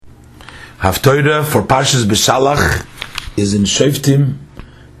Haftorah for Parshas Beshalach is in Shoftim,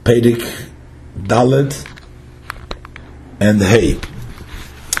 Perek Dalet, and Hey.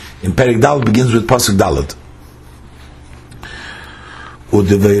 In Perek Dalet begins with Pasuk Dalet.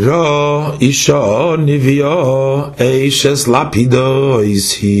 Udeveiro isha nivio eishes lapido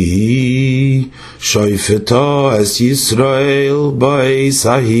is he shoifeto es Yisrael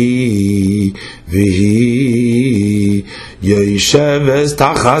ba'esahi vihi yoshev es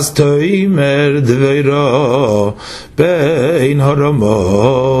tachas toimer deveiro bein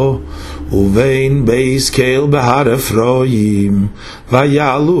haramo uvein beis keil behar Efroim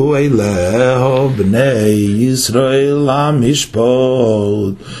vayalu eileho bnei Yisrael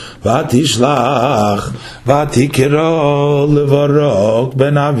amishpot vatishlach vatikro levarok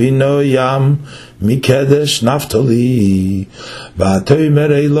ben avinoyam mikedesh naftali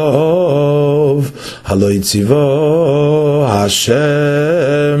vatoimer eilov haloi tzivo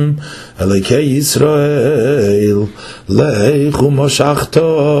Hashem Elokei Yisrael leichu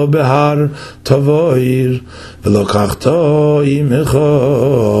moshachto behar tavoir velokachto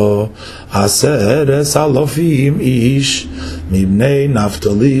imecho aseres alofim ish mibnei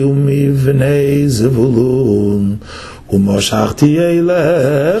naftali umibnei zevulun umoshachti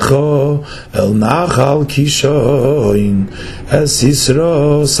eilecho el nachal kishoin es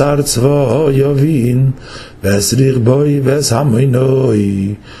Yisro sar tzvo yovin vesrich boi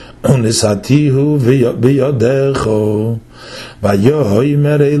veshamoinoi unisatihu biyodecho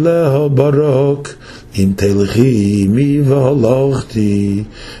vayoimer eileho barok im telchi mi v'holochti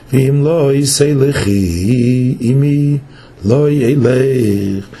v'im lo yiselechi imi lo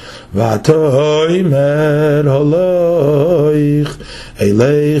yelech v'atoimer holoich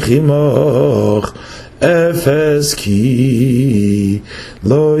eilech imoch efes ki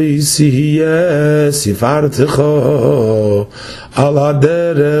lo yisiyeh sifartecho al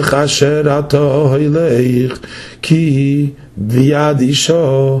haderech asher ato eilech ki v'yad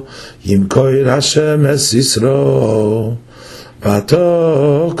isho yimkoir Hashem es Yisro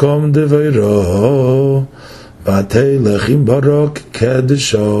v'ato kom deveiro v'atelech im barok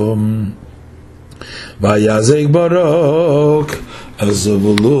kedeshom v'yazek barok es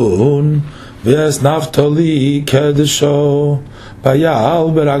Zevulun v'es naftali kedesho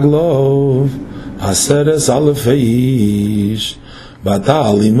v'yal beraglov aseres alefei ish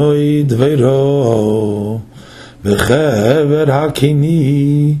v'atal imoy dveiro v'chever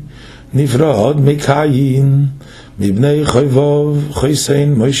hakini nifrod mikayin mibnei choyvov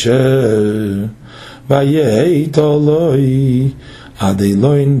choysein Moshe v'yeit oloi ad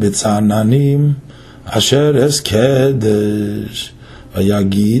Eloin b'tzananim asher es kedesh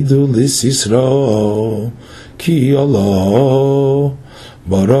v'yagidu l'Yisro ki olo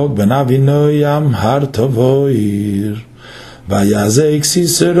barok ben avinoyam har tavoir v'yazek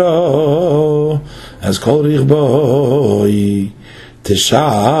Sisro as kol richboi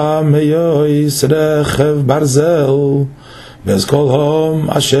tesha meyois rechev barzel v'es kol hom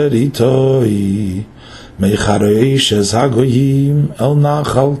asher itoi meichareish es hagoyim el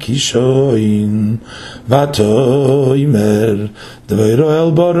nachal kishoin vatoimer dveiro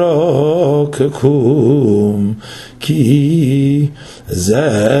el barok kum ki ze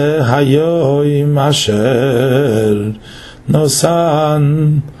hayoim asher nosan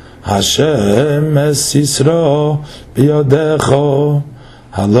Hashem es Yisro biyodecho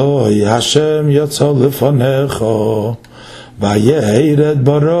haloi Hashem yotzo lefonecho vayeired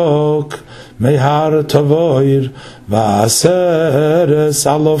barok mehar tavoir v'aseres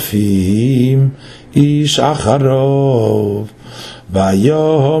alofim ish acharov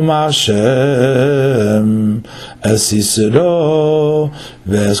vayom Hashem es Yisro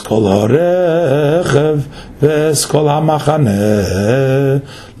v'es kol harechev v'es kol hamachaneh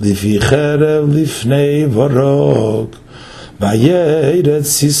lifi cherev lifnei varok vayeret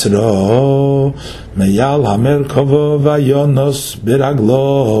Sisro meyal hamerkavo vayonos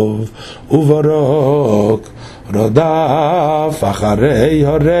biraglov uvarok rodaf acharei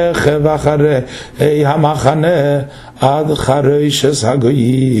harechev acharei hamachaneh ad chareishes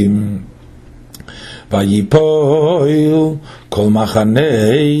hagoyim vayipoil kol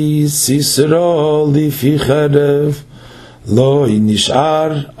machanei Sisro lifi cherev Loi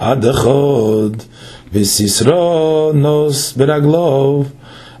nishar ad echod v'Sisro nos beraglov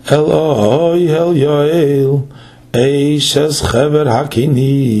Eloi el yoel eishes chever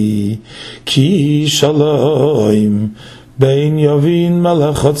hakini ki shalom bein yovin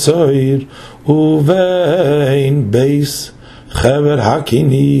melech hatzoir uvein beis chever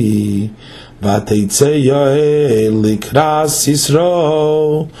hakini ותצא יואל לקראת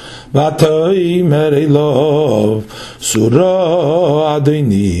ישרו, ותאמר אלוב, סורו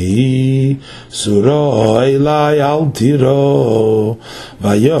אדוני, סורו אלי אל תירו,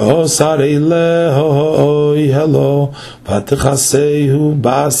 ויוסר אלוהי הלו, ותכסהו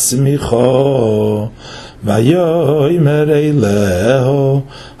בשמיכו, ויאמר אלוהו,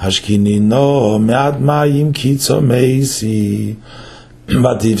 השכינינו מעט מים כי צומסי,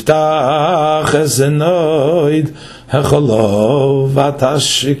 ותפתח אזנויד החולו,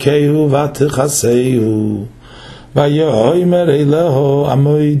 ותשקהו ותכסהו, ויאמר אלוהו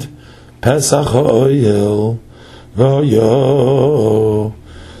עמוד פסח האוהל, ויאמר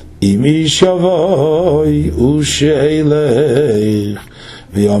אם איש יבוא ושאלך,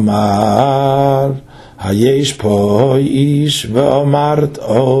 ויאמר היש פה איש ואמרת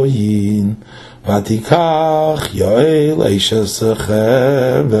אוין, ותיקח יואל איש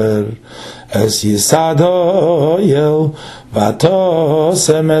חבר אס יסד האוהל,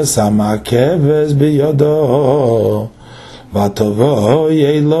 ותשם אס המקבץ בידו, ותבוא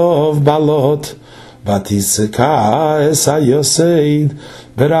אלוב בלוט, ותסקע אס היוסד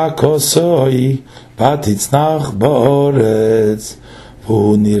ברכוסוי, ותצנח בארץ,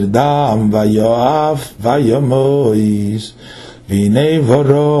 והוא נרדם ויואף וימויס, והנה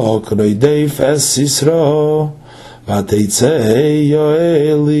ורוק רודף אס ישרו, ותצא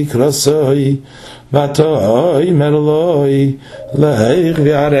יואל לקרוסוי, ותאמר לוי לך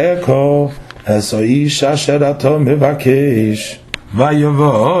ויראכו אס האיש אשר אתה מבקש,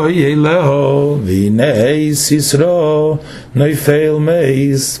 ויבוא אלוהו, והנה ישרו נופל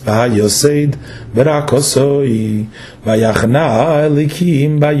מייס, והיוסד ברכוסוי, ויחנה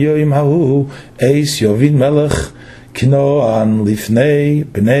אליקים ביום ההוא אס יובין מלך כנען לפני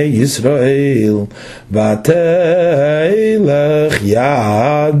בני ישראל, ותלך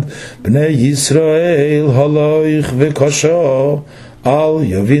יד בני ישראל הולך וקושו על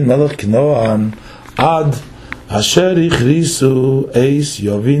יובין מלך כנען, עד אשר הכריסו אס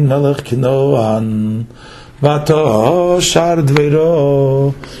יובין מלך כנען, ותושר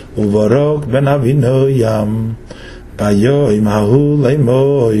דברו וברוק בן אבינוים, ביום ההוא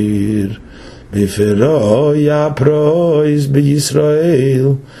לאמור, בפרו יפרוס בישראל,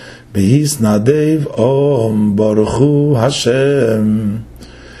 ביסנדב אום ברכו השם,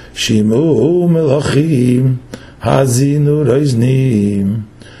 שמעו מלכים האזינו לאזנים,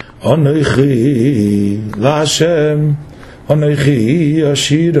 אנוכי להשם, אנוכי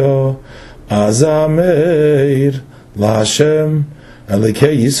אשירו, אזמר להשם,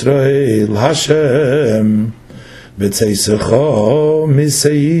 אלוקי ישראל השם, בצאתך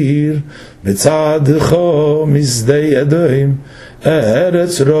משעיר, בצעדך משדה אדום,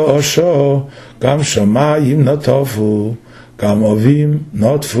 ארץ ראשו, גם שמיים נטפו, גם אבים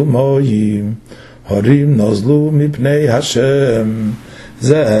נטפו מים, הרים נוזלו מפני השם,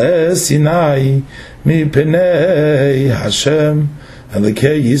 זה סיני מפני השם,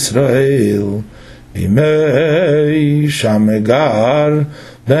 אלוקי ישראל, בימי שמגר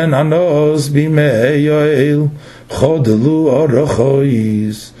בן ענוס, בימי יואל, חודלו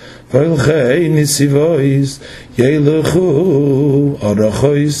אורחויס, וילכי נסיבויס, ילכו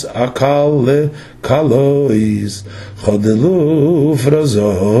אורחויס הקל לקלויס, חודלו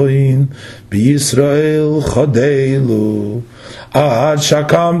פרזוין, בישראל חודלו, עד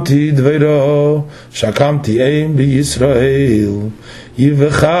שקמתי דברו, שקמתי אם בישראל,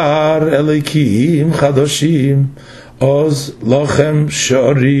 יבחר אליקים חדושים, עוז לכם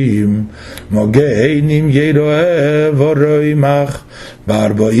שורים, מוגנים ירועה ורוימך,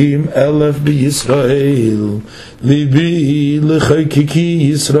 40,000 בישראל, ליבי לחוקקי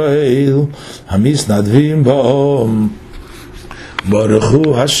ישראל, המסנדבים באום,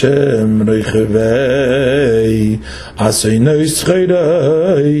 ברכו השם רכבי, עשיינו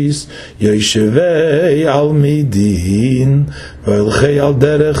חייס, ישבי על מדין, והלכי על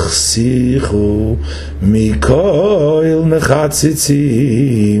דרך שיחו, מכל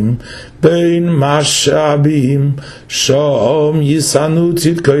מחציצים, בין משאבים, שום יסנו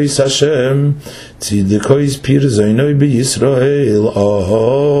צדקויס השם, צדקויס פרזינו בישראל,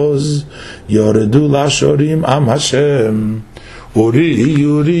 עוז יורדו לשורים עם השם. אורי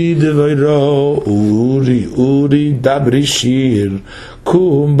אורי דברו, אורי דברי שיר,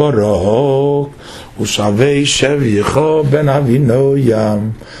 קום ברוק, ושבי שביכו בן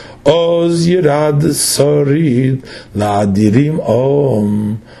אבינוים, עוז ירד סוריד, לאדירים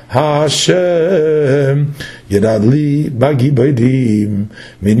אום, השם ירד לי בגיבורים,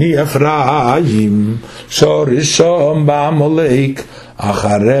 מני אפרים, שורשום בעמלק,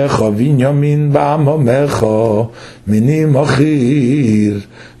 אחריך בנימין בעממך מיני מחיר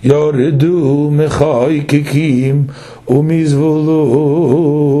יורדו מחייקיקים ומזבולון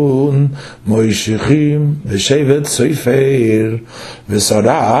מוישכים בשבט סופר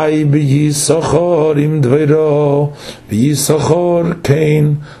ושרי ביששכר עם דברו ביששכר כן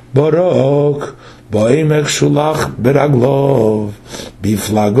ברוק בעמק שולח ברגלוב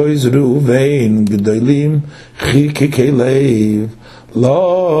בפלגויז ראובן גדולים חיקקי לב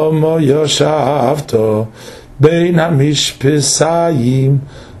למה ישבת בין המשפסיים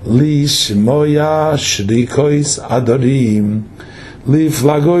לשמוע שריקויס אדורים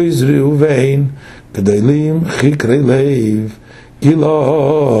לפלגויז ראובן גדולים חיקרי לב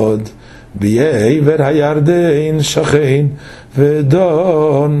גלעד בעבר הירדן שכן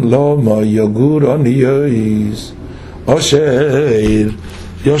ודון למה יגור עניוס אשר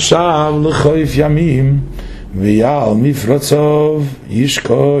יושב לחוף ימים ויעל מפרצוב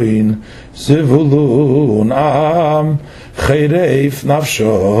ישכון זבולון עם חירף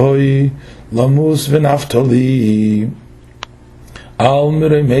נפשוי למוס ונפתלי על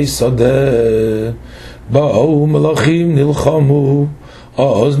מרמי שדה באו מלאכים נלחמו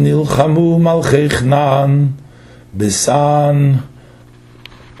אז נלחמו מלכי חנן בסן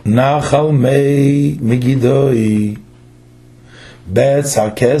נחל מי מגידוי בץ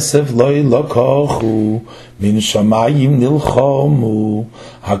הכסף לא ילקחו מן שמיים נלחמו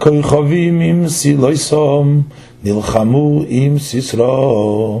הכוכבים עם סילויסום נלחמו עם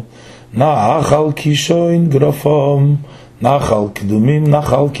סיסרו נחל קישוין גרפום נחל קדומים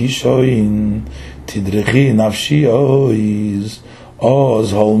נחל קישוין תדרכי נפשי אויז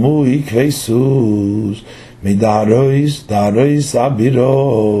אז הולמו יקבי סוס מדרויס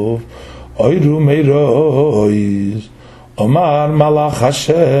אבירוב אוירו מירויס אומר מלאך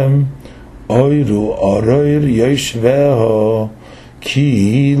השם אוירו אוריר ישבהו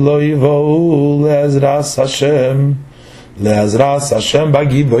כי לא יבואו לעזרס השם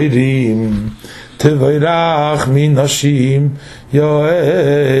בגיבורים תבורך מנשים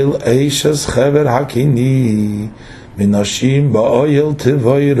יואל אישס חבר הקיני מנשים באויל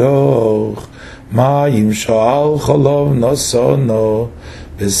תבורך מים שואל חלוב נוסונו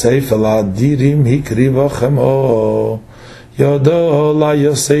בספל אדירים הקריבו חמו יודו לה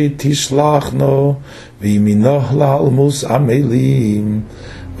יוסי תשלחנו וימינו להלמוס עמלים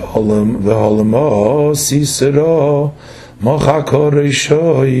והולמו סיסרו מוחה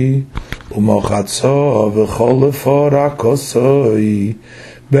קורשוי ומוחצו וכל לפורה כוסוי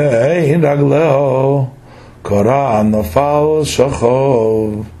בין רגלהו קורא נפל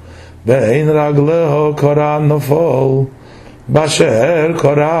שחוב בין רגלהו קורא נפל באשר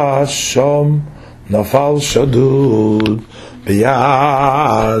קורא שום נפל שדוד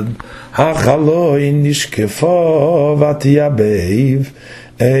ביד החלוי נשקפו ותייבב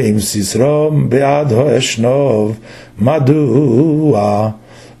עם סיסרום ביד האשנוב מדוע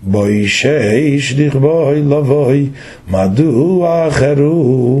בוי שיש לכבוי לבוי מדוע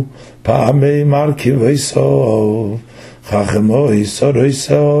אחרו פעמי מרכיבי סוף חכמוי סורוי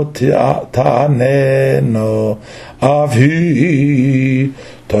סות תעננו אף היא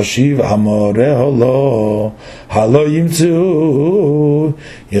תשיב אמורהו לו הלא ימצאו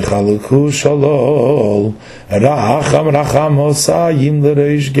יחלקו שלל רחם עושיים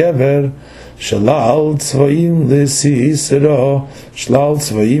לריש גבר שלל צבעים לסיסרו שלל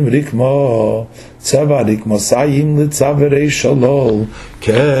צבעים רקמו צבע רקמו סיים לצברי שלל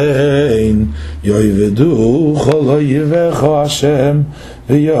כן יויבדו כל אויביך השם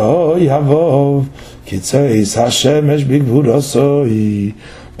ויאהבוב כי צייס השמש בגבורתו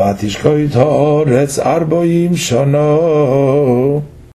ותשקוט הארץ 40 שנה